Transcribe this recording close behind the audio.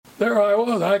there I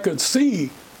was. I could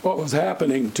see what was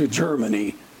happening to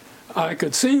Germany. I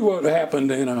could see what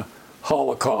happened in a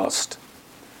Holocaust.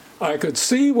 I could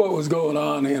see what was going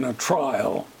on in a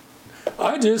trial.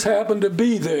 I just happened to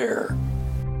be there.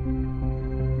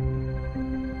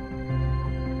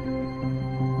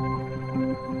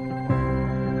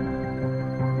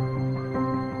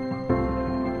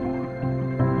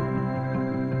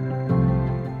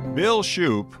 Bill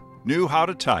Shoop knew how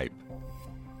to type.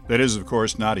 That is, of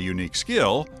course, not a unique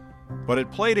skill, but it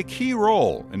played a key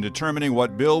role in determining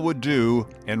what Bill would do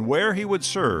and where he would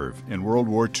serve in World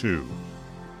War II.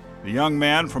 The young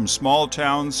man from small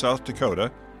town South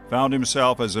Dakota found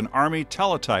himself as an Army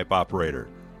teletype operator,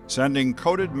 sending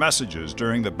coded messages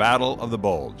during the Battle of the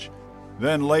Bulge.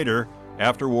 Then later,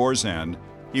 after war's end,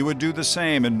 he would do the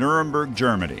same in Nuremberg,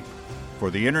 Germany, for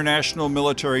the International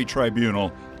Military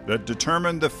Tribunal that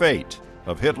determined the fate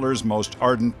of Hitler's most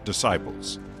ardent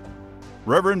disciples.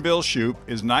 Reverend Bill Shoop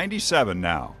is 97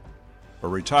 now, a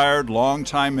retired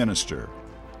longtime minister.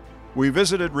 We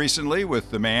visited recently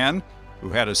with the man who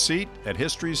had a seat at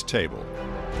history's table.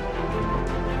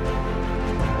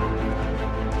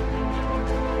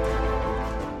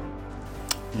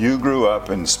 You grew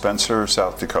up in Spencer,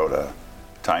 South Dakota,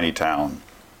 tiny town,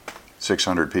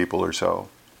 600 people or so,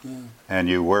 and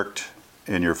you worked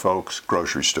in your folks'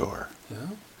 grocery store. Yeah.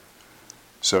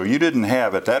 So you didn't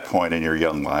have, at that point in your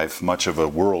young life, much of a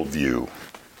worldview.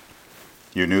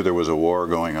 You knew there was a war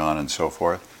going on and so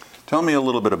forth. Tell me a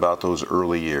little bit about those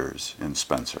early years in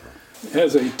Spencer.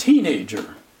 As a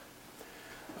teenager,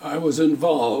 I was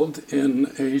involved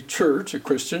in a church, a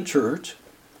Christian church,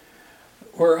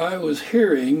 where I was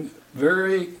hearing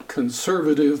very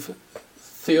conservative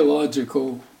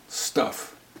theological stuff.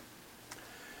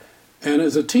 And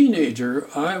as a teenager,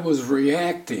 I was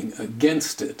reacting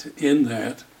against it in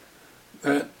that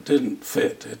didn't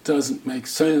fit. It doesn't make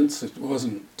sense. It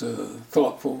wasn't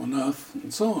thoughtful enough,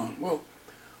 and so on. Well,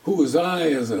 who was I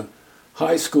as a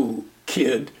high school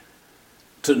kid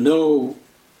to know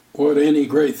what any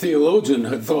great theologian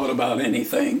had thought about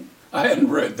anything? I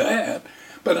hadn't read that,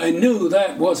 but I knew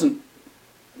that wasn't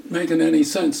making any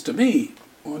sense to me.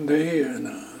 One day,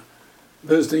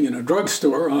 visiting in a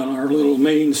drugstore on our little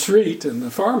main street, and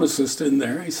the pharmacist in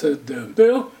there, he said,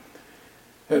 Bill,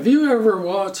 have you ever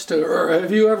watched or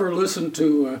have you ever listened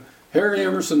to Harry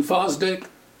Emerson Fosdick?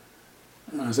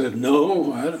 And I said,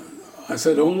 no. I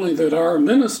said, only that our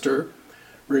minister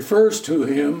refers to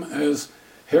him as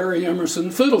Harry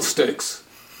Emerson Fiddlesticks,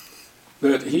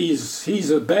 that he's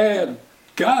a bad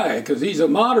guy because he's a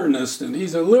modernist and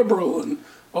he's a liberal and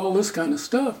all this kind of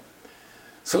stuff.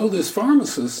 So this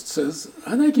pharmacist says,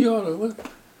 I think you ought to look.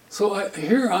 So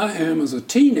here I am as a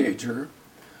teenager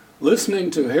listening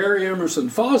to Harry Emerson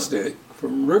Fosdick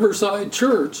from Riverside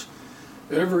Church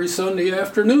every Sunday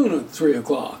afternoon at 3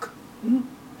 o'clock.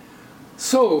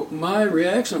 So my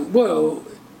reaction, well,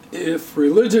 if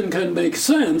religion can make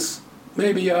sense,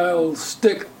 maybe I'll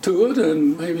stick to it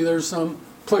and maybe there's some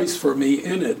place for me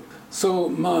in it. So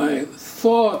my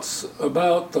thoughts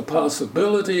about the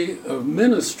possibility of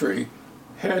ministry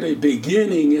had a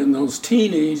beginning in those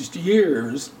teenage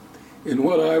years in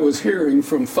what I was hearing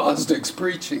from Fosdick's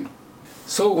preaching.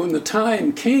 So when the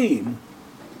time came,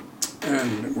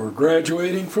 and we're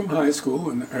graduating from high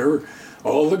school, and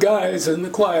all the guys in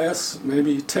the class,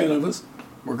 maybe 10 of us,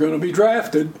 were going to be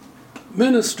drafted,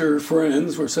 minister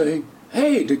friends were saying,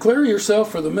 hey, declare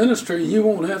yourself for the ministry, you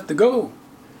won't have to go.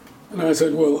 And I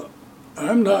said, well,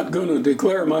 I'm not going to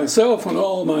declare myself when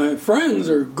all my friends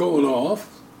are going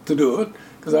off to do it.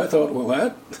 Because I thought,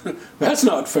 well, that's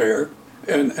not fair.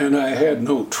 And I had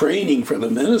no training for the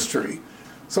ministry.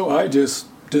 So I just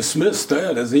dismissed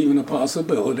that as even a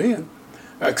possibility and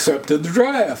accepted the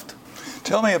draft.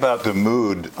 Tell me about the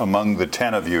mood among the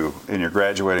 10 of you in your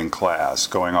graduating class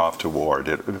going off to war.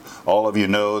 Did all of you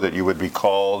know that you would be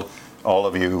called? All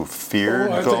of you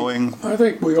feared going? I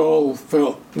think we all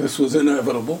felt this was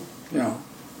inevitable. You know,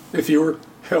 if you were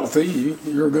healthy,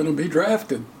 you're going to be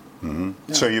drafted. Mm-hmm.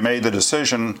 Yeah. So you made the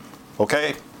decision,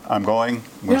 okay, I'm going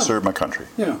to serve my country.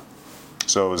 Yeah.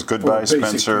 So it was goodbye,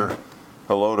 Spencer,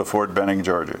 hello to Fort Benning,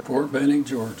 Georgia. Fort Benning,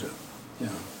 Georgia, yeah.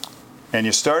 And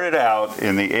you started out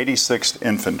in the 86th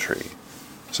Infantry.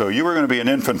 So you were going to be an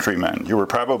infantryman. You were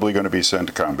probably going to be sent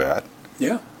to combat.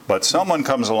 Yeah. But someone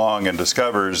comes along and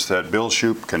discovers that Bill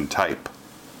Shoop can type.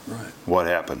 Right. What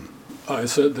happened? I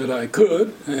said that I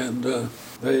could, and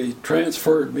they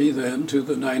transferred me then to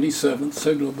the 97th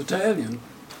Signal Battalion.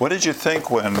 What did you think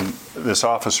when this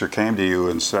officer came to you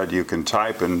and said you can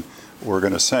type and we're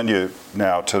going to send you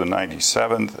now to the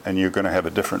 97th and you're going to have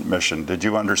a different mission? Did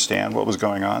you understand what was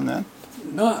going on then?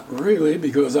 Not really,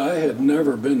 because I had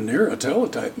never been near a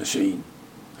teletype machine.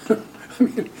 I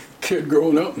mean, kid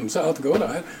growing up in South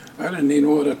Dakota, I didn't even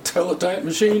know what a teletype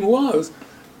machine was.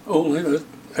 Only that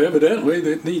evidently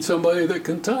they need somebody that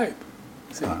can type.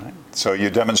 All right. So you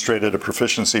demonstrated a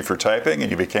proficiency for typing and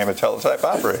you became a teletype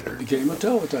operator. Became a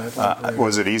teletype operator.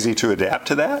 Was it easy to adapt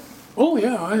to that? Oh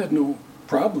yeah, I had no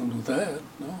problem with that,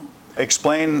 no.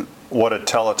 Explain what a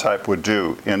teletype would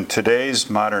do. In today's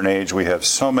modern age, we have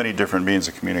so many different means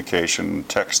of communication,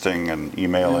 texting and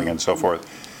emailing and so forth.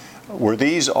 Were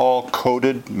these all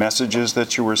coded messages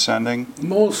that you were sending?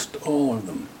 Most all of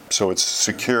them. So it's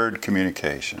secured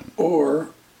communication. Or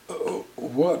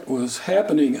what was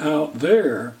happening out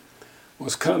there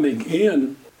was coming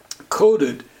in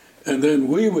coded, and then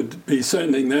we would be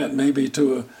sending that maybe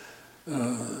to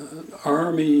a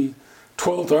Army,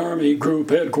 12th Army Group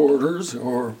headquarters,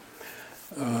 or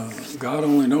God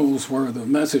only knows where the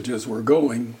messages were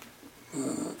going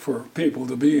for people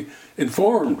to be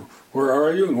informed. Where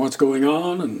are you and what's going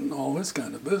on and all this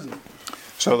kind of business.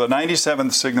 So the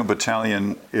 97th Signal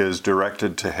Battalion is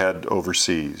directed to head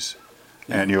overseas,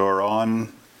 and you're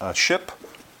on a ship.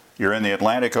 You're in the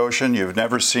Atlantic Ocean. You've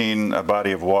never seen a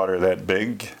body of water that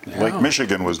big. Yeah. Lake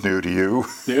Michigan was new to you.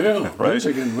 Yeah, right?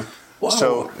 Michigan. Wow.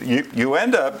 So you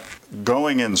end up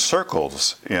going in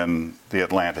circles in the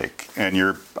Atlantic,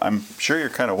 and I'm sure you're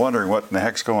kind of wondering what in the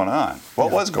heck's going on.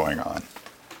 What was going on?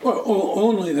 Well,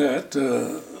 only that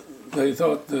they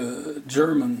thought the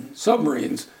German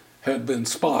submarines had been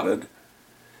spotted,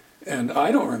 and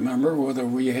I don't remember whether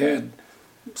we had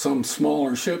some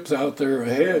smaller ships out there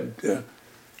ahead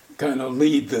kind of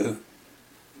lead the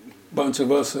bunch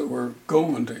of us that were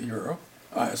going to Europe.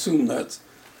 I assume that's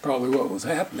probably what was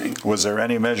happening. Was there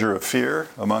any measure of fear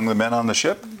among the men on the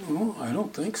ship? No, I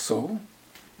don't think so.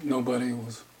 Nobody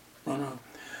was run out.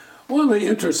 One of the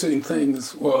interesting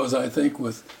things was, I think,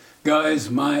 with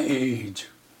guys my age,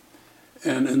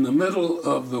 and in the middle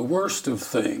of the worst of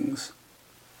things,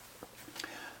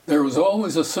 there was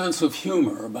always a sense of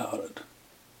humor about it.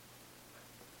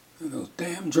 Those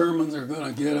damn Germans are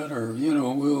going to get it, or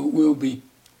we'll be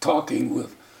talking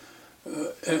with,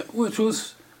 which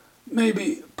was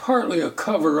maybe partly a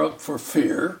cover-up for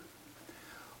fear,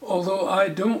 although I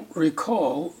don't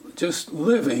recall just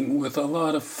living with a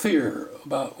lot of fear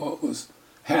about what was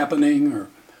happening or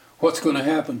what's going to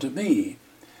happen to me.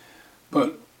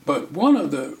 But one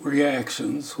of the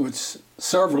reactions, which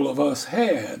several of us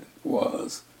had,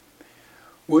 was,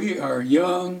 we are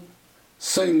young,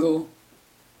 single,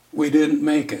 we didn't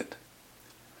make it.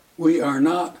 We are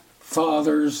not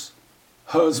fathers,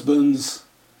 husbands,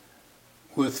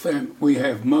 we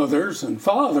have mothers and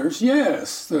fathers,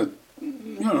 yes, that,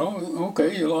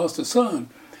 okay, you lost a son.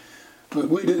 But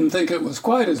we didn't think it was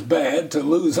quite as bad to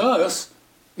lose us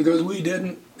because we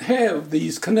didn't have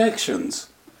these connections,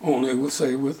 only, we'll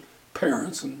say, with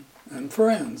parents and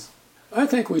friends. I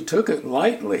think we took it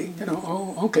lightly,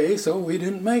 okay, so we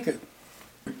didn't make it.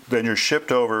 Then you're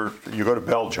shipped over, you go to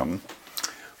Belgium.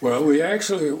 Well, we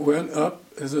actually went up,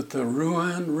 is it the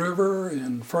Rouen River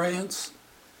in France?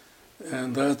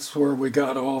 And that's where we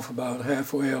got off about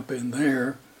halfway up in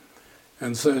there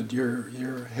and said,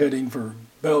 you're heading for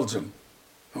Belgium.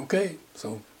 Okay,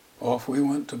 so off we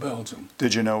went to Belgium.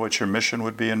 Did you know what your mission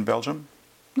would be in Belgium?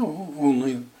 No,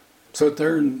 only sit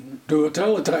there and do a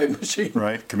teletype machine.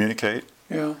 Right, communicate.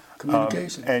 Yeah,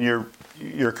 communication. And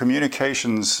your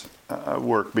communications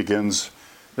work begins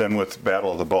then with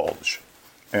Battle of the Bulge.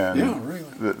 And yeah,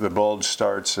 really. The Bulge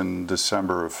starts in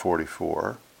December of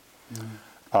 '44.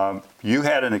 Mm. You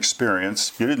had an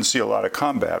experience. You didn't see a lot of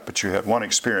combat, but you had one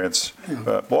experience.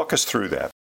 Yeah. Walk us through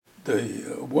that.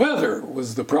 The weather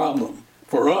was the problem,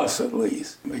 for us at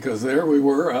least, because there we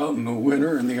were out in the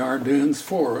winter in the Ardennes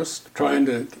forest trying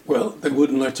to, they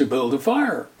wouldn't let you build a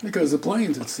fire because the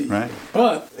planes had seized. Right.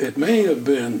 But it may have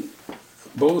been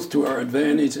both to our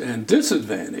advantage and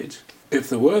disadvantage. If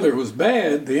the weather was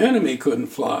bad, the enemy couldn't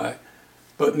fly,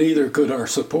 but neither could our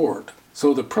support.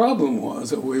 So the problem was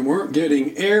that we weren't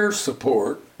getting air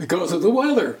support because of the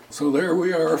weather. So there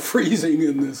we are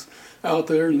freezing out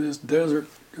there in this desert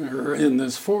or in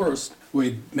this forest.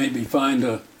 We'd maybe find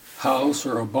a house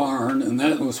or a barn, and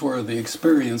that was where the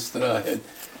experience that I had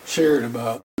shared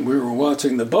about. We were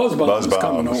watching the buzz bombs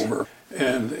coming over,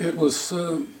 and it was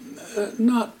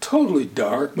not totally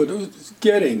dark, but it was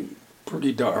getting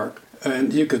pretty dark.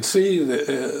 And you could see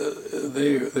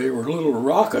they were little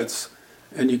rockets,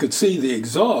 and you could see the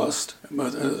exhaust,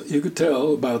 but you could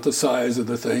tell about the size of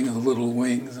the thing and the little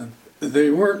wings. And they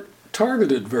weren't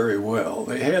targeted very well.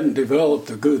 They hadn't developed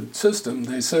a good system.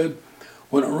 They said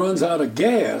when it runs out of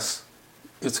gas,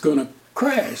 it's going to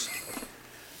crash.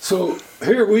 So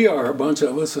here we are, a bunch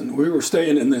of us, and we were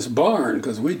staying in this barn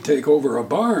because we'd take over a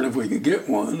barn if we could get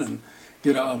one and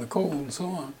get out of the cold and so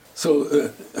on.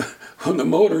 So when the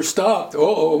motor stopped,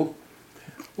 well,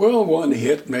 one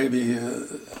hit maybe a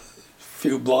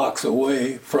few blocks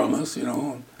away from us, you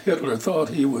know. Hitler thought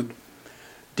he would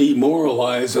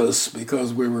demoralize us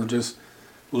because we were just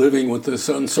living with this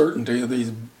uncertainty of these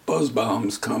buzz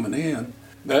bombs coming in.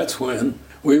 That's when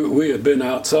we had been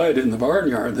outside in the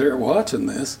barnyard there watching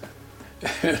this,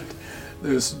 and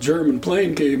this German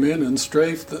plane came in and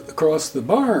strafed across the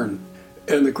barn.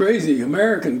 And the crazy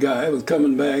American guy was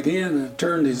coming back in and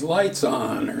turned his lights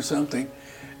on or something.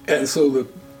 And so the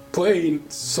plane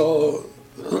saw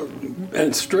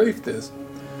and strafed us.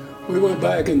 We went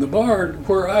back in the barn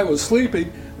where I was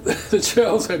sleeping. The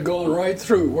shells had gone right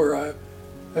through where I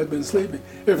had been sleeping.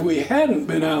 If we hadn't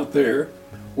been out there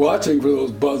watching for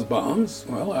those buzz bombs,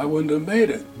 well, I wouldn't have made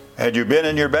it. Had you been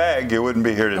in your bag, you wouldn't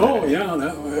be here today. Oh, yeah,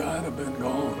 I'd have been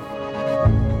gone.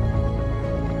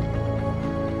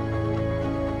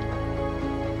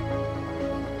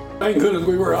 Thank goodness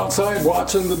we were outside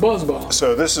watching the buzz bombs.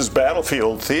 So this is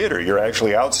battlefield theater. You're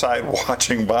actually outside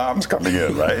watching bombs coming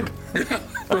in, right?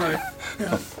 Right.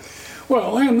 Yeah.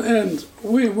 Well, and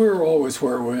we were always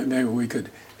where maybe we could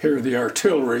hear the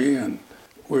artillery, and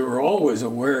we were always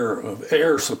aware of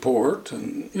air support,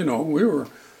 and you know we were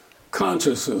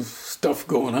conscious of stuff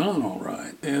going on all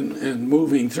right, and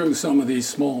moving through some of these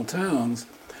small towns.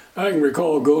 I can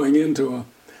recall going into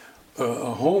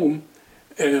a home,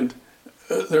 and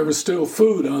there was still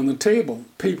food on the table.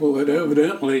 People had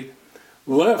evidently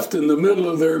left in the middle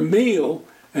of their meal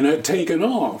and had taken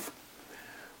off.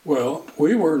 Well,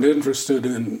 we weren't interested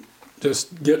in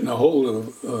just getting a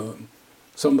hold of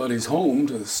somebody's home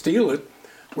to steal it.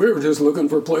 We were just looking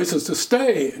for places to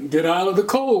stay and get out of the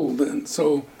cold. And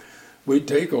so we'd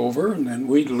take over and then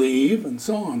we'd leave and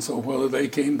so on. So whether they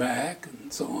came back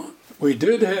and so on. We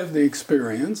did have the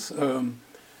experience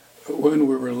when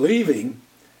we were leaving.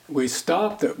 We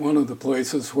stopped at one of the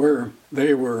places where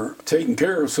they were taking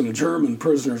care of some German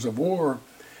prisoners of war.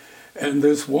 And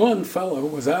this one fellow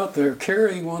was out there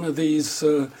carrying one of these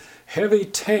heavy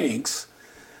tanks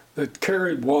that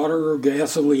carried water or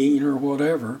gasoline or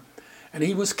whatever. And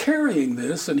he was carrying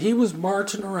this, and he was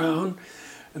marching around,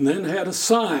 and then had a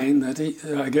sign that he,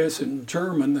 I guess in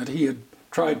German, that he had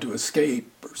tried to escape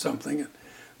or something, and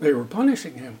they were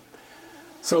punishing him.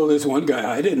 So this one guy,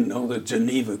 I didn't know the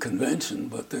Geneva Convention,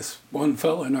 but this one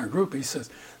fellow in our group, he says,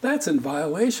 that's in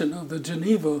violation of the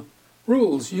Geneva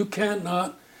rules. You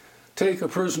cannot take a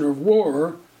prisoner of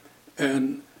war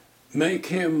and make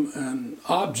him an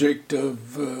object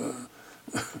of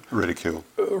ridicule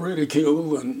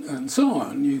and so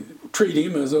on. You treat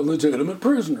him as a legitimate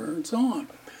prisoner and so on.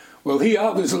 Well, he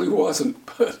obviously wasn't.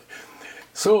 But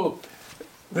so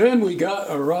then we got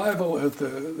arrival at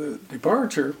the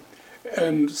departure,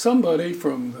 and somebody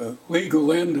from the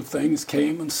legal end of things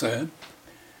came and said,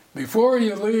 before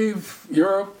you leave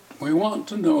Europe, we want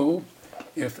to know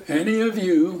if any of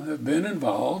you have been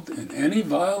involved in any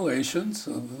violations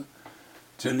of the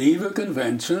Geneva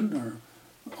Convention or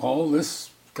all this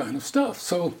kind of stuff.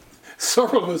 So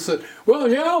several of us said, well,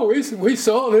 yeah, we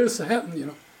saw this happen, you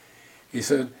know. He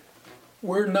said,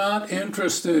 we're not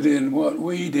interested in what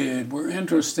we did. We're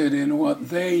interested in what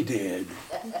they did.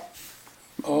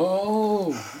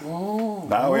 Now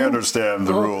we understand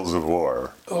the rules of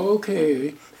war.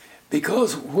 Okay.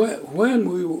 Because when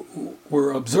we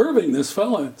were observing this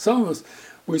fellow, some of us,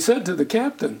 we said to the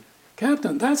captain,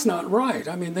 Captain, that's not right.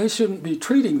 I mean, they shouldn't be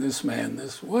treating this man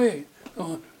this way.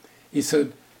 He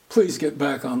said, please get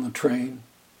back on the train.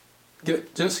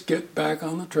 Just get back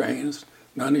on the train. It's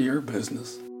none of your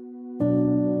business.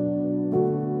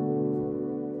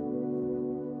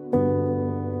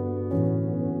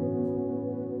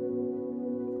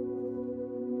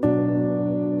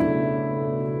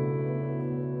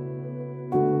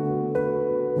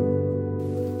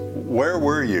 Where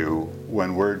were you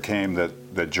when word came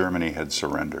that Germany had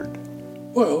surrendered?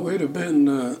 Well, we'd have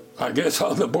been, I guess,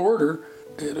 on the border.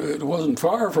 It wasn't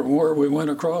far from where we went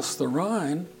across the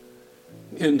Rhine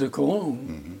into Cologne.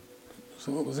 Mm-hmm.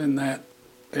 So it was in that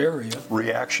area.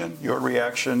 Reaction,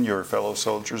 your fellow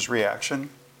soldiers' reaction?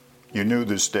 You knew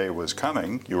this day was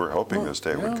coming. You were hoping this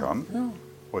day would come. Yeah.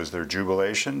 Was there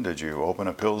jubilation? Did you open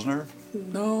a Pilsner?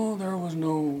 No, there was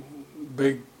no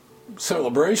big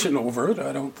celebration over it,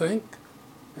 I don't think.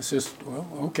 It's just, well,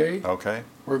 okay.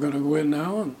 We're going to go in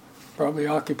now and probably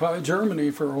occupy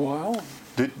Germany for a while.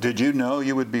 Did you know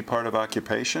you would be part of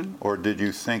occupation, or did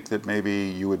you think that maybe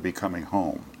you would be coming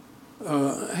home?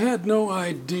 I had no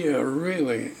idea,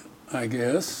 really. I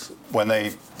guess. When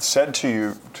they said to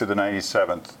you, to the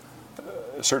 97th,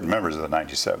 certain members of the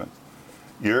 97th,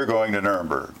 you're going to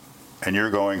Nuremberg, and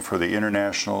you're going for the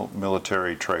International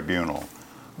Military Tribunal.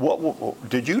 What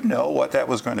did you know what that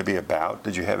was going to be about?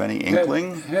 Did you have any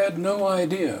inkling? Had no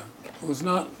idea. Was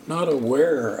not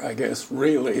aware, I guess,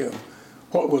 really, of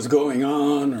what was going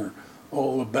on or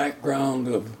all the background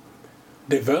of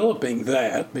developing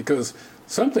that, because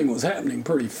something was happening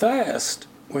pretty fast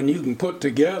when you can put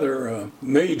together a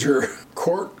major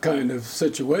court kind of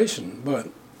situation. But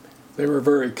they were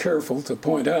very careful to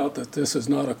point out that this is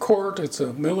not a court, it's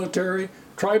a military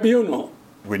tribunal.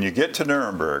 When you get to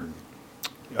Nuremberg,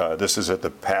 this is at the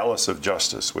Palace of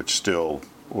Justice, which still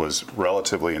was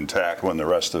relatively intact when the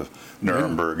rest of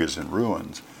Nuremberg is in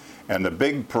ruins. And the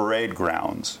big parade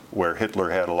grounds where Hitler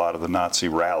had a lot of the Nazi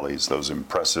rallies, those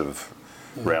impressive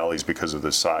rallies because of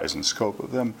the size and scope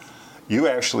of them, you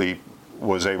actually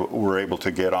were able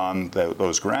to get on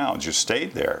those grounds. You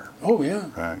stayed there. Oh, yeah.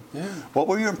 Right? Yeah. What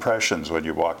were your impressions when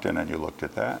you walked in and you looked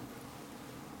at that?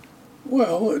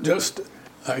 Well, just,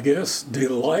 I guess,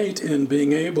 delight in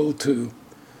being able to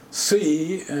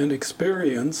see and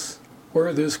experience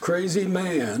where this crazy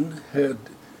man had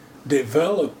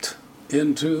developed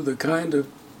into the kind of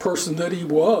person that he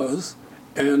was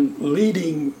and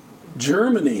leading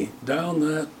Germany down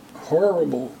that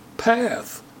horrible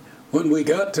path. When we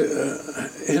got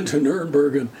into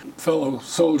Nuremberg, a fellow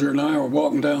soldier and I were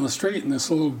walking down the street, and this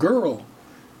little girl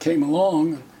came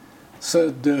along and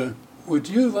said, would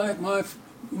you like my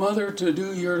mother to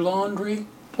do your laundry?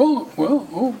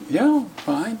 Oh, yeah,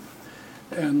 fine.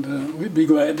 And we'd be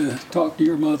glad to talk to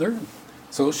your mother.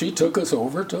 So she took us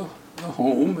over to the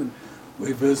home, and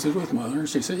we visited with Mother.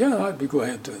 She said, yeah, I'd be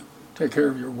glad to take care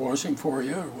of your washing for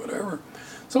you or whatever.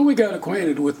 So we got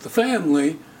acquainted with the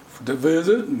family to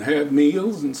visit and have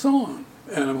meals and so on.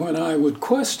 And when I would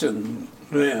question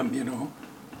them,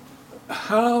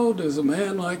 how does a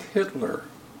man like Hitler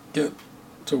get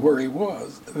to where he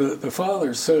was? The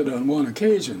father said on one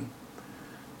occasion,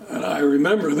 and I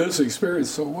remember this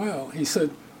experience so well, he said,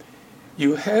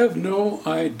 you have no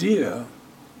idea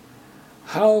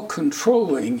how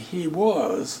controlling he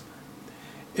was.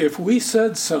 If we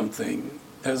said something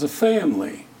as a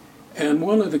family, and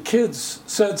one of the kids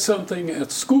said something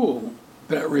at school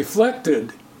that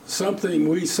reflected something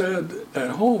we said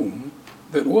at home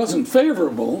that wasn't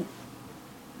favorable,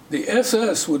 the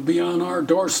SS would be on our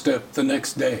doorstep the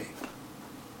next day.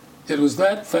 It was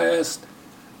that fast,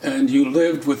 and you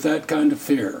lived with that kind of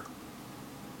fear.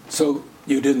 So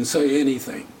you didn't say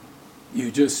anything.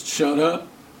 You just shut up.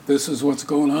 This is what's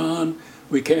going on.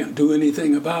 We can't do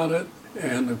anything about it.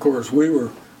 And of course, we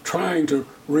were trying to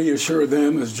reassure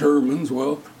them as Germans,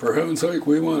 well, for heaven's sake,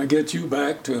 we want to get you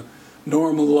back to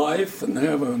normal life and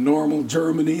have a normal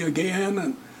Germany again,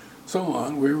 and so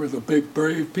on. We were the big,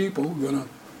 brave people going to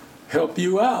help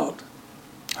you out.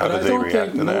 How did they react to that? But I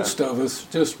don't think most of us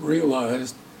just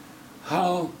realized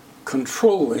how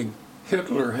controlling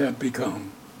Hitler had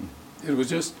become. It was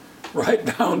just right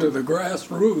down to the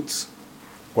grassroots.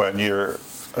 When you're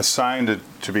assigned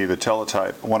to be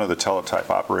one of the teletype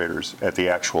operators at the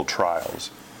actual trials,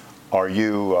 are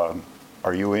you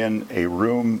in a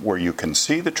room where you can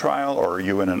see the trial, or are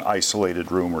you in an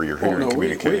isolated room where you're hearing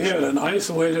communication? We had an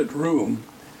isolated room.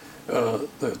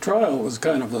 The trial was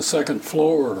kind of the second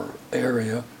floor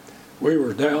area. We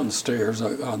were downstairs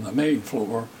on the main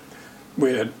floor.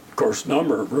 We had, of course,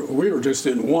 we were just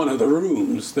in one of the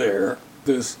rooms there.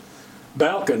 This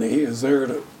balcony is there at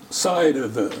the side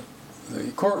of the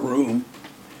courtroom,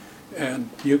 and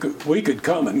we could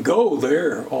come and go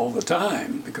there all the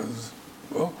time because,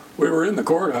 well, we were in the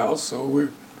courthouse, so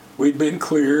we'd been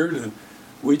cleared, and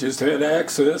we just had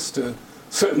access to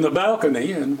sit in the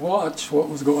balcony and watch what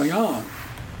was going on.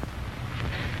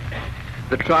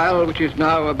 The trial, which is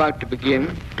now about to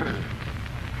begin,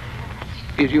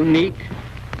 is unique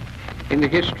in the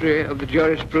history of the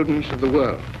jurisprudence of the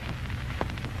world.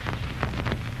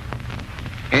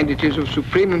 And it is of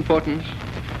supreme importance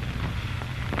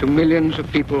to millions of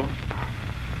people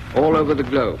all over the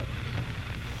globe.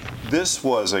 This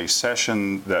was a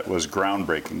session that was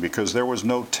groundbreaking because there was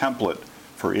no template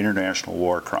for international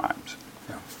war crimes.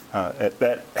 Yeah.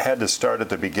 That had to start at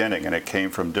the beginning, and it came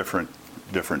from different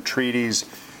treaties,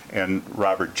 and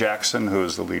Robert Jackson, who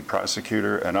is the lead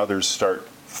prosecutor, and others start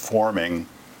forming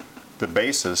the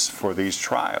basis for these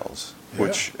trials,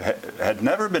 which had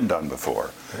never been done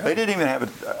before. Yeah. They didn't even have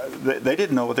it. They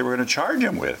didn't know what they were going to charge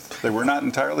him with. They were not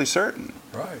entirely certain.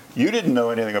 Right. You didn't know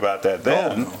anything about that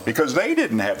then because they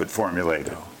didn't have it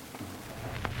formulated. No.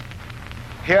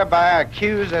 Hereby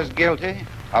accused as guilty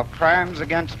of crimes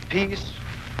against peace,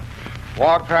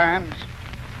 war crimes,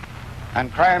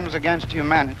 and crimes against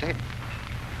humanity?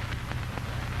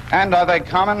 And of a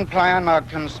common plan or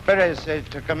conspiracy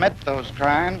to commit those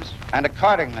crimes, and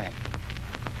accordingly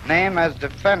name as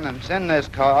defendants in this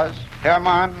cause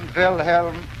Hermann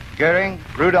Wilhelm Goering,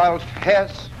 Rudolf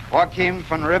Hess, Joachim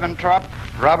von Ribbentrop,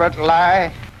 Robert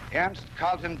Ley, Ernst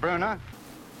Kaltenbrunner.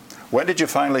 When did you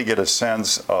finally get a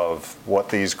sense of what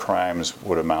these crimes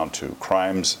would amount to?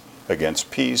 Crimes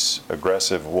against peace,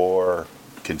 aggressive war,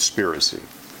 conspiracy?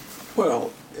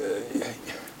 Well,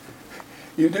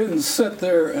 you didn't sit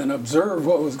there and observe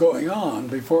what was going on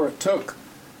before it took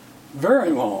very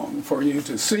long for you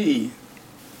to see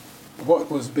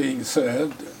what was being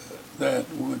said that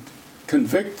would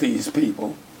convict these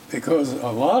people, because a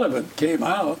lot of it came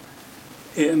out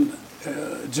in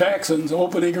Jackson's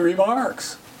opening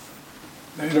remarks.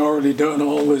 They'd already done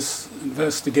all this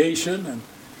investigation, and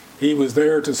he was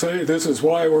there to say, this is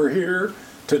why we're here,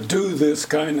 to do this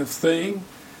kind of thing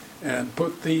and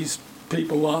put these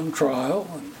people on trial.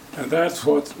 And that's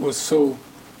what was so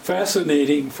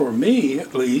fascinating for me,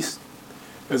 at least,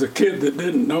 as a kid that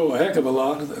didn't know a heck of a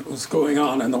lot that was going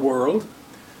on in the world,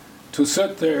 to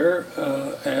sit there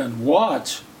and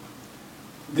watch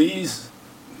these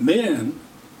men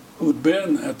who'd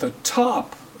been at the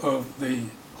top of the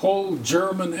whole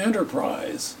German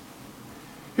enterprise.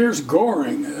 Here's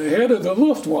Goering, head of the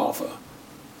Luftwaffe,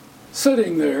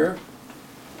 sitting there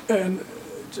and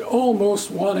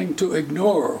almost wanting to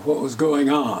ignore what was going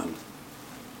on.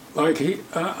 Like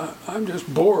I'm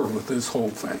just bored with this whole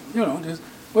thing. You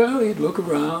know, he'd look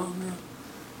around.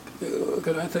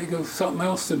 Could I think of something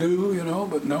else to do,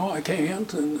 but no, I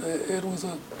can't. And it was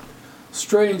a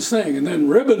strange thing. And then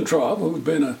Ribbentrop, who'd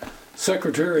been a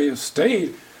Secretary of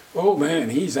State, oh man,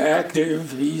 he's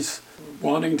active. He's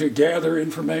wanting to gather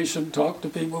information, talk to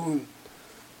people, and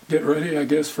get ready, I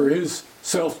guess, for his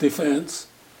self-defense.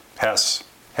 Hess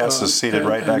is seated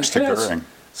right next to Goering.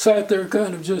 Sat there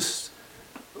kind of just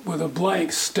with a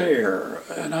blank stare.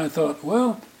 And I thought,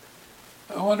 well,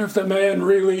 I wonder if the man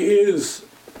really is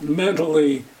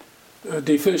mentally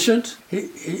deficient.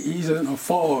 He's in a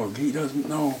fog. He doesn't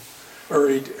know, or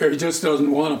he just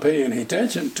doesn't want to pay any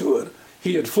attention to it.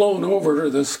 He had flown over to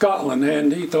the Scotland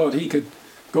and he thought he could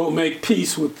go make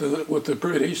peace with the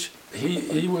British.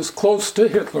 He was close to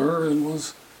Hitler and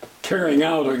was carrying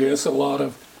out, I guess, a lot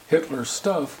of Hitler's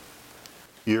stuff.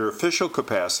 Your official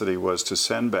capacity was to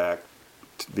send back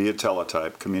via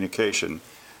teletype communication.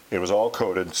 It was all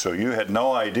coded, so you had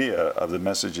no idea of the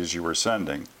messages you were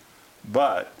sending.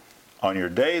 But on your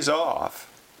days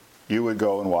off, you would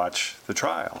go and watch the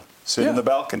trial, sit in the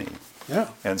balcony. Yeah.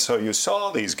 And so you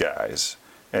saw these guys,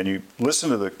 and you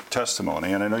listened to the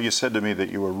testimony, and I know you said to me that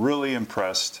you were really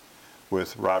impressed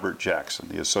with Robert Jackson,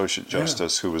 the Associate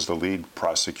Justice who was the lead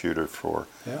prosecutor for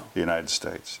the United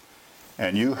States.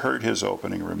 And you heard his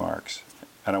opening remarks,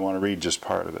 and I want to read just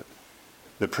part of it.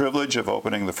 The privilege of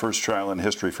opening the first trial in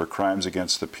history for crimes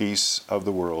against the peace of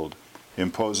the world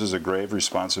imposes a grave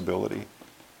responsibility.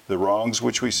 The wrongs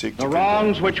which we seek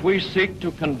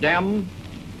to condemn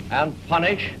and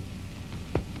punish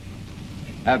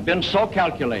have been so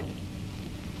calculated,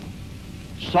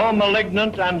 so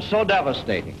malignant and so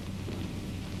devastating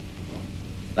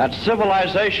that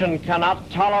civilization cannot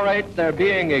tolerate their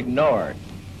being ignored,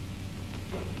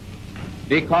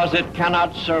 because it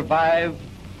cannot survive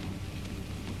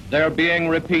their being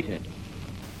repeated.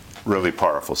 Really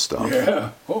powerful stuff.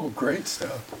 Yeah. Oh, great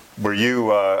stuff. Were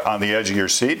you on the edge of your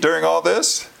seat during all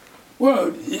this?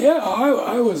 Well, yeah,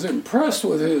 I was impressed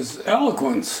with his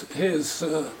eloquence, his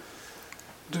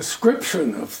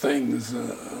description of things,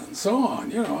 and so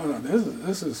on. I thought,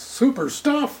 this is super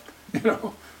stuff.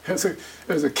 As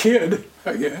a kid,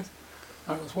 I guess.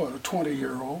 I was a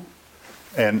 20-year-old,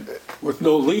 and with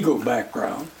no legal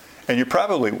background. And you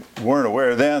probably weren't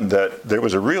aware then that there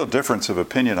was a real difference of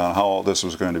opinion on how all this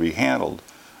was going to be handled.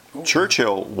 Oh.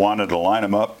 Churchill wanted to line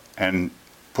them up and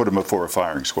put them before a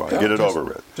firing squad, get it over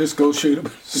with. Just go shoot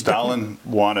them. Stalin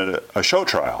wanted a show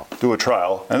trial, do a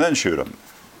trial, and then shoot them.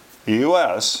 The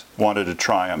U.S. wanted to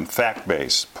try them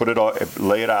fact-based,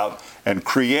 lay it out, and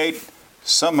create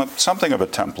something of a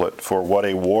template for what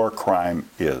a war crime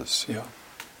is. Yeah.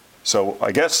 So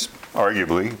I guess,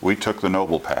 arguably, we took the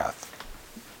noble path.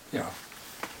 Yeah.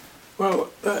 Well,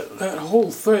 that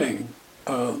whole thing,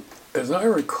 as I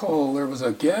recall, there was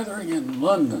a gathering in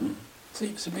London.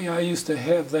 Seems to me I used to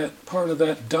have that part of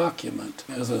that document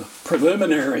as a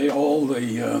preliminary, all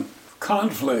the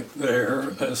conflict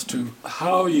there as to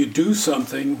how you do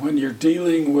something when you're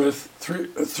dealing with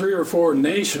three or four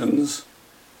nations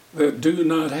that do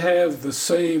not have the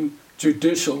same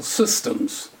judicial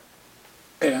systems.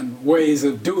 and ways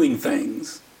of doing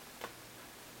things.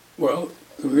 Well,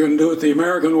 we're going to do it the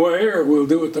American way, or we'll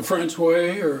do it the French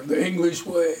way, or the English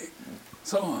way,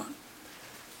 so on.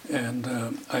 And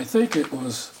I think it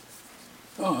was,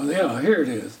 oh yeah, here it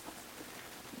is.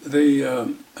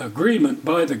 The agreement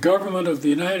by the government of the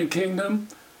United Kingdom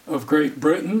of Great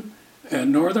Britain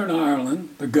and Northern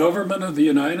Ireland, the government of the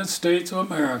United States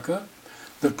of America,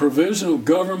 the provisional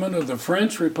government of the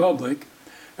French Republic,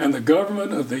 and the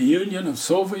government of the Union of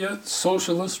Soviet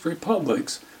Socialist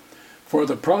Republics for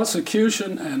the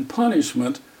prosecution and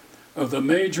punishment of the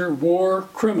major war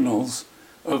criminals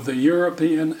of the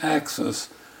European Axis,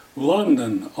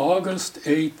 London, August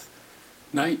 8th,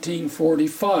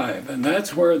 1945. And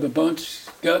that's where the bunch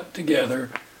got together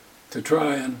to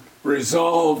try and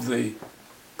resolve the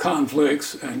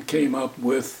conflicts and came up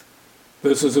with,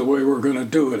 this is the way we're going to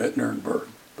do it at Nuremberg.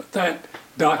 But that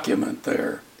document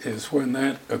there is when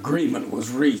that agreement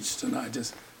was reached, and I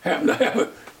just happen to have a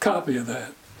copy of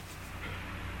that.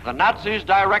 The Nazis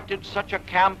directed such a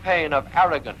campaign of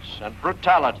arrogance and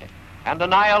brutality and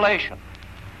annihilation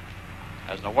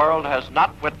as the world has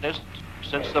not witnessed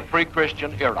since the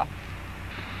pre-Christian era.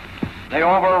 They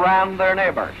overran their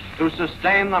neighbors. To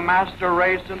sustain the master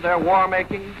race in their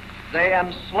war-making, they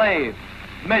enslaved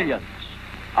millions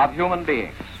of human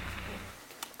beings.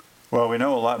 Well, we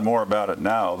know a lot more about it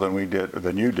now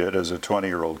than you did as a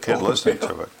 20-year-old kid listening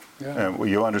to it. Yeah. And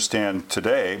you understand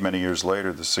today, many years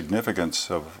later, the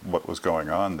significance of what was going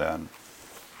on then.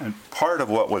 And part of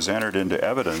what was entered into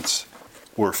evidence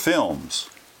were films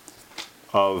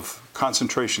of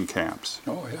concentration camps.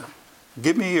 Oh, yeah.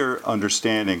 Give me your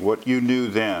understanding, what you knew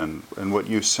then and what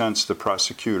you sensed the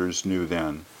prosecutors knew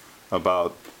then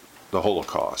about the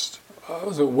Holocaust. I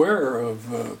was aware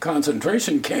of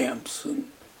concentration camps and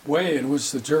the way in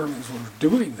which the Germans were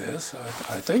doing this.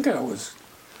 I think I was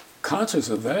conscious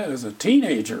of that as a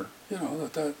teenager,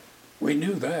 that we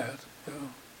knew that.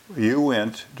 You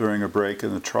went during a break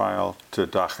in the trial to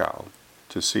Dachau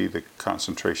to see the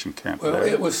concentration camp Well, there.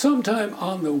 it was sometime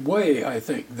on the way, I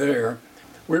think, there.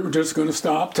 We were just going to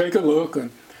stop, take a look,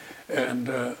 and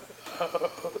a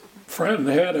friend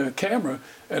had a camera,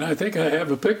 and I think I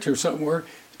have a picture somewhere.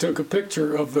 He took a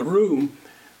picture of the room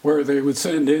where they would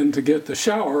send in to get the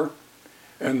shower,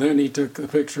 and then he took the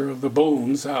picture of the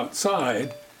bones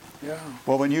outside. Yeah.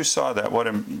 Well, when you saw that, what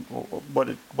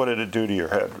did it do to your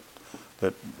head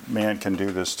that man can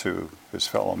do this to his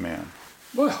fellow man?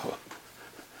 Well,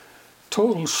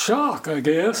 total shock, I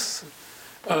guess.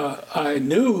 I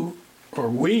knew, or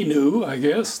we knew, I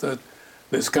guess, that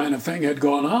this kind of thing had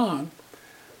gone on,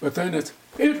 but then it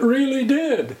really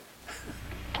did.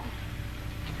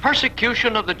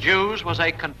 Persecution of the Jews was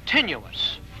a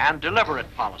continuous and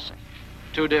deliberate policy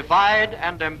to divide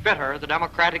and embitter the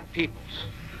democratic peoples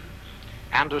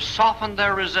and to soften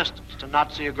their resistance to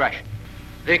Nazi aggression.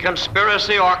 The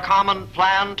conspiracy or common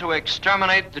plan to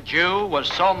exterminate the Jew was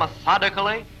so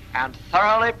methodically and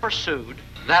thoroughly pursued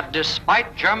that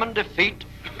despite German defeat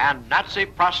and Nazi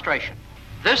prostration,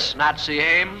 this Nazi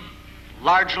aim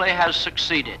largely has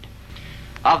succeeded.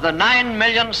 Of the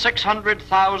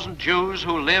 9,600,000 Jews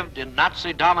who lived in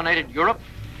Nazi-dominated Europe,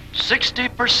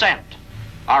 60%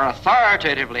 are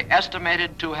authoritatively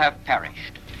estimated to have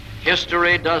perished.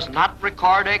 History does not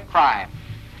record a crime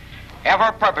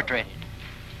ever perpetrated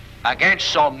against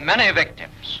so many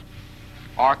victims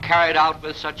or carried out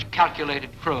with such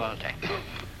calculated cruelty.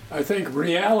 I think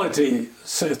reality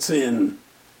sets in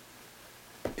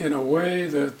a way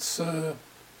that's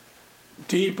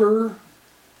deeper,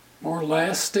 more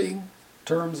lasting in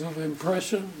terms of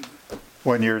impression.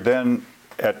 When you're then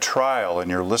at trial and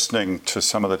you're listening to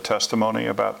some of the testimony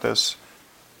about this,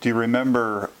 do you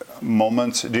remember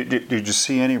moments? Did you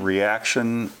see any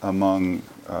reaction among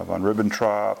von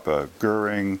Ribbentrop,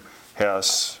 Goering,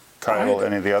 Hess, Keitel,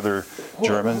 any of the other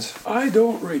Germans? I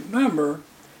don't remember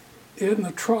in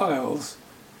the trials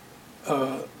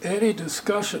any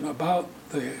discussion about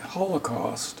the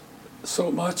Holocaust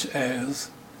so much as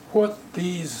what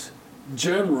these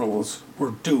generals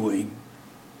were doing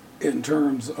in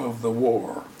terms of the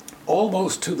war.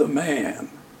 Almost to the man,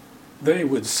 they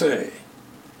would say,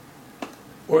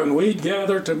 when we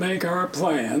gather to make our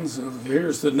plans of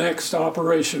here's the next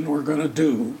operation we're going to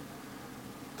do,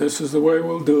 this is the way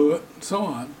we'll do it, and so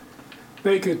on,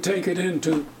 they could take it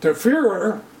into the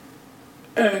Führer,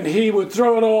 and he would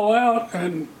throw it all out,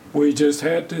 and we just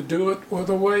had to do it with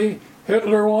the way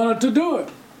Hitler wanted to do it.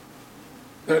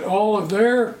 That all of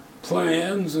their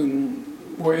plans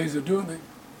and ways of doing it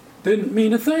didn't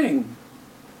mean a thing,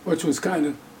 which was kind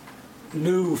of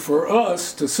new for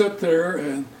us to sit there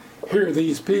and hear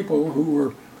these people who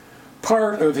were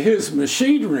part of his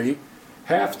machinery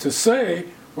have to say,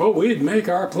 well, we'd make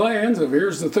our plans of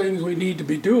here's the things we need to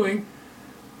be doing,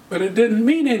 but it didn't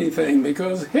mean anything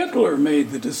because Hitler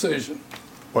made the decision.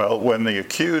 Well, when the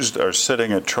accused are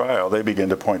sitting at trial, they begin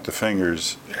to point the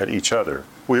fingers at each other.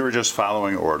 We were just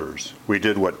following orders. We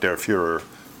did what Der Fuhrer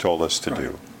told us to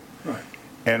do. Right.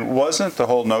 And wasn't the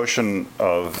whole notion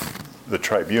of the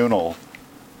tribunal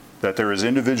that there is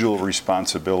individual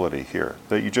responsibility here,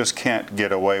 that you just can't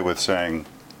get away with saying,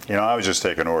 I was just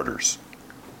taking orders?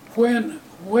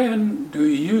 When do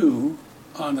you,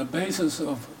 on the basis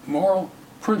of moral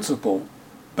principle,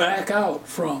 back out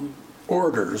from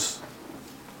orders?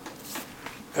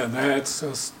 And that's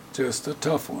just a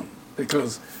tough one,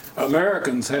 because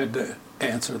Americans had to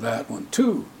answer that one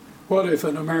too. What if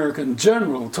an American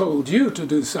general told you to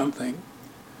do something?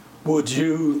 Would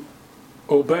you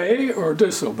obey or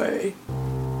disobey?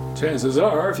 Chances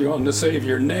are, if you want to save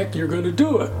your neck, you're going to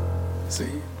do it.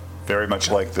 See? Very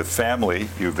much like the family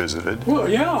you visited. Well,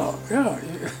 yeah.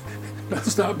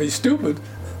 Let's not be stupid.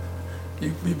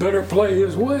 You better play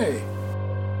his way.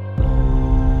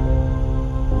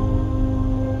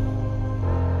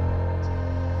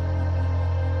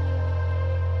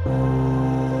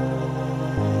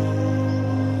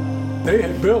 They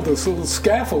had built this little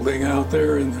scaffolding out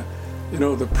there in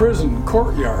the prison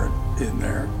courtyard in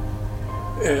there.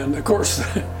 And of course,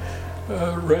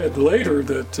 read later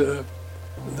that the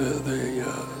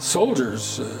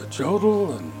soldiers,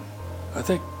 Jodl and I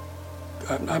think,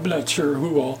 I'm not sure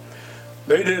who all,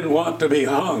 they didn't want to be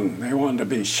hung. They wanted to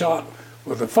be shot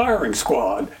with a firing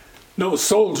squad. No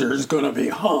soldier's going to be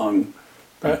hung.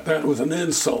 That was an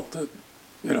insult. That,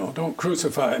 don't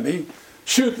crucify me,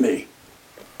 shoot me,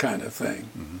 kind of thing.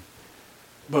 Mm-hmm.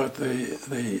 But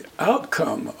the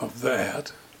outcome of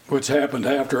that, which happened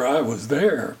after I was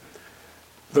there,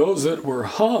 those that were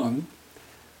hung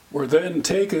were then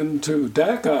taken to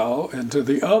Dachau and to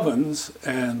the ovens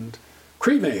and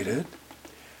cremated,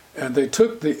 and they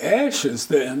took the ashes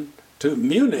then to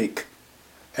Munich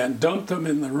and dumped them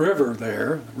in the river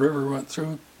there. The river went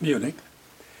through Munich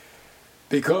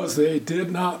because they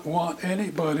did not want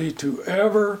anybody to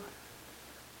ever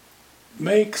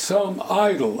make some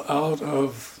idol out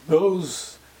of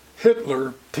those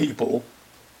Hitler people.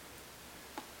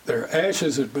 Their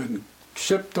ashes had been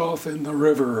shipped off in the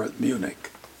river at Munich.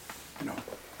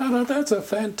 Now that's a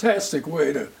fantastic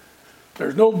way to.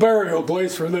 There's no burial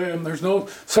place for them. There's no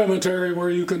cemetery where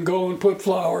you can go and put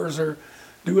flowers or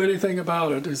do anything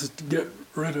about it. Just to get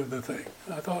rid of the thing.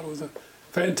 I thought it was a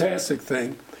fantastic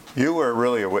thing. You were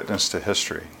really a witness to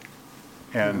history,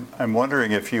 and I'm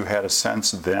wondering if you had a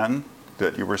sense then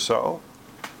that you were so.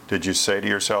 Did you say to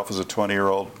yourself as a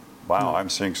 20-year-old, wow, I'm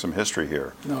seeing some history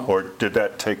here? No. Or did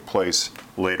that take place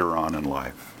later on in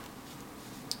life?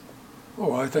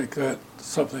 Oh, I think that's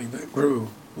something that grew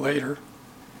later.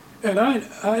 And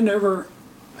I never,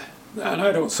 and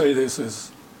I don't say this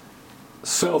as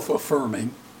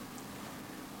self-affirming,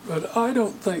 but I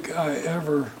don't think I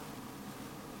ever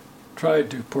tried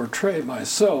to portray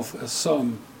myself as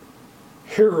some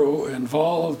hero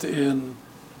involved in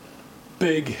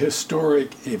big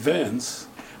historic events.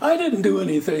 I didn't do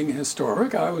anything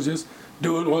historic. I was just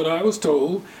doing what I was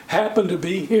told, happened to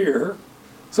be here.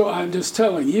 So I'm just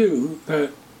telling you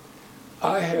that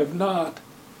I have not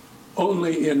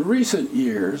only in recent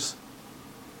years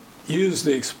used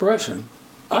the expression,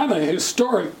 I'm a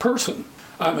historic person.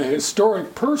 I'm a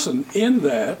historic person in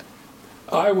that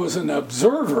I was an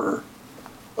observer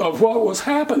of what was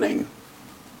happening.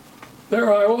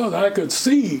 There I was. I could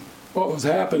see what was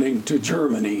happening to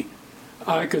Germany.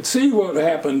 I could see what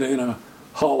happened in a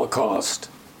Holocaust.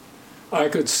 I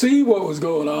could see what was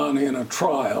going on in a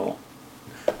trial.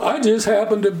 I just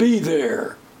happened to be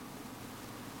there.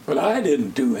 But I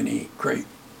didn't do any great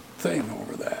thing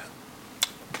over that.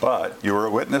 But you were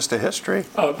a witness to history.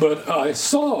 But I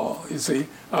saw, you see,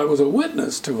 I was a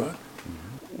witness to it.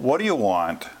 What do you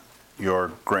want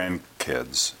your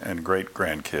grandkids and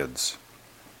great-grandkids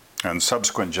and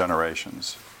subsequent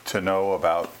generations to know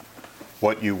about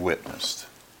what you witnessed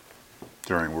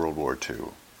during World War II?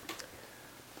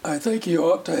 I think you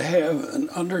ought to have an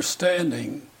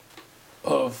understanding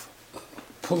of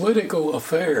political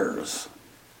affairs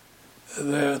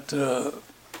that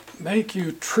make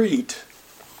you treat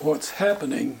what's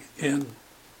happening in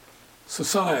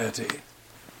society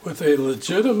with a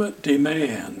legitimate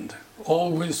demand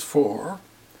always for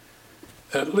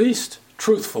at least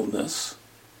truthfulness.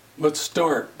 Let's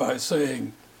start by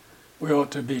saying we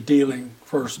ought to be dealing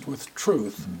first with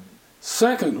truth.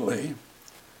 Secondly,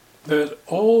 that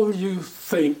all you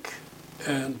think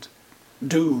and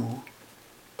do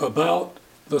about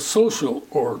the social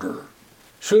order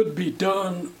should be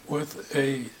done with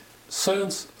a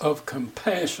sense of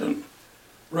compassion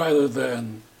rather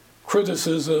than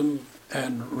criticism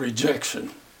and rejection.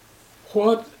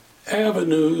 What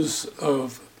avenues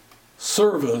of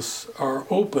service are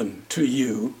open to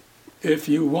you if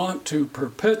you want to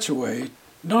perpetuate,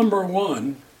 number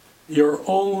one, your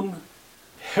own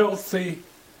healthy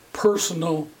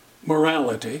personal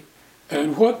morality,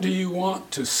 and what do you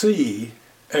want to see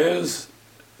as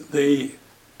the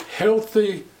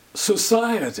healthy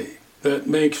society that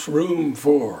makes room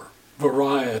for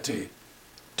variety,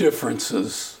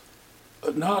 differences,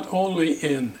 not only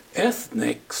in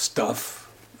ethnic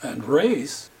stuff and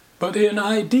race, but in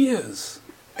ideas.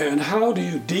 And how do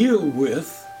you deal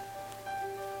with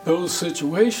those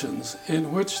situations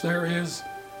in which there is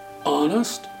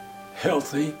honest,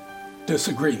 healthy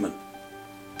disagreement?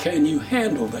 Can you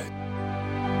handle that?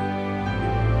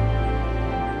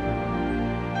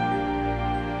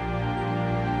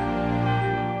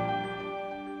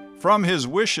 From his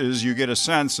wishes, you get a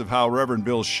sense of how Reverend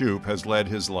Bill Shoop has led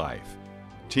his life.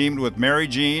 Teamed with Mary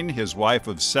Jean, his wife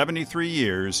of 73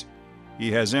 years,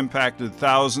 he has impacted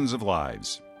thousands of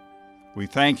lives. We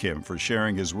thank him for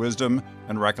sharing his wisdom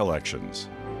and recollections.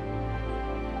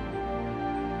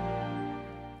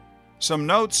 Some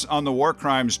notes on the War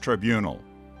Crimes Tribunal.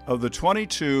 Of the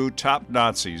 22 top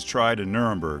Nazis tried in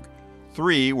Nuremberg,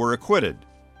 3 were acquitted.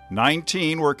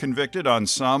 19 were convicted on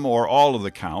some or all of the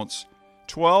counts.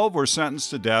 12 were sentenced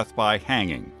to death by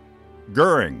hanging.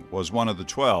 Goering was one of the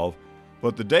 12,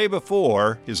 but the day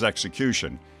before his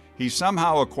execution, he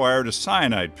somehow acquired a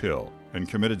cyanide pill and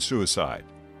committed suicide.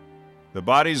 The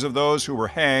bodies of those who were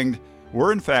hanged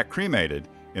were in fact cremated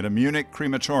in a Munich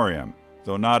crematorium,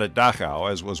 though not at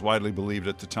Dachau, as was widely believed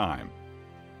at the time.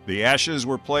 The ashes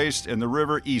were placed in the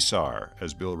river Isar,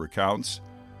 as Bill recounts,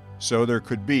 so there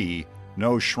could be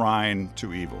no shrine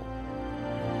to evil.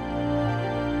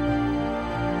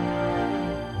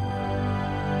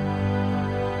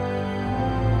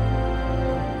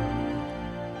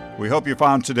 We hope you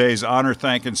found today's Honor,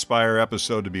 Thank, Inspire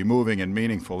episode to be moving and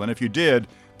meaningful. And if you did,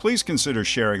 please consider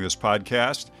sharing this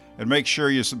podcast and make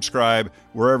sure you subscribe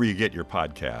wherever you get your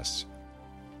podcasts.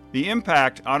 The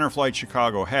impact Honor Flight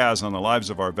Chicago has on the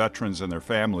lives of our veterans and their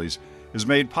families is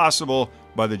made possible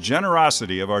by the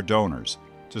generosity of our donors.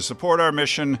 To support our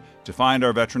mission, to find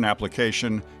our veteran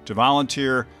application, to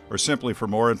volunteer, or simply for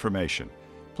more information,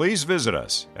 please visit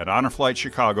us at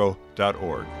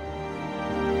honorflightchicago.org.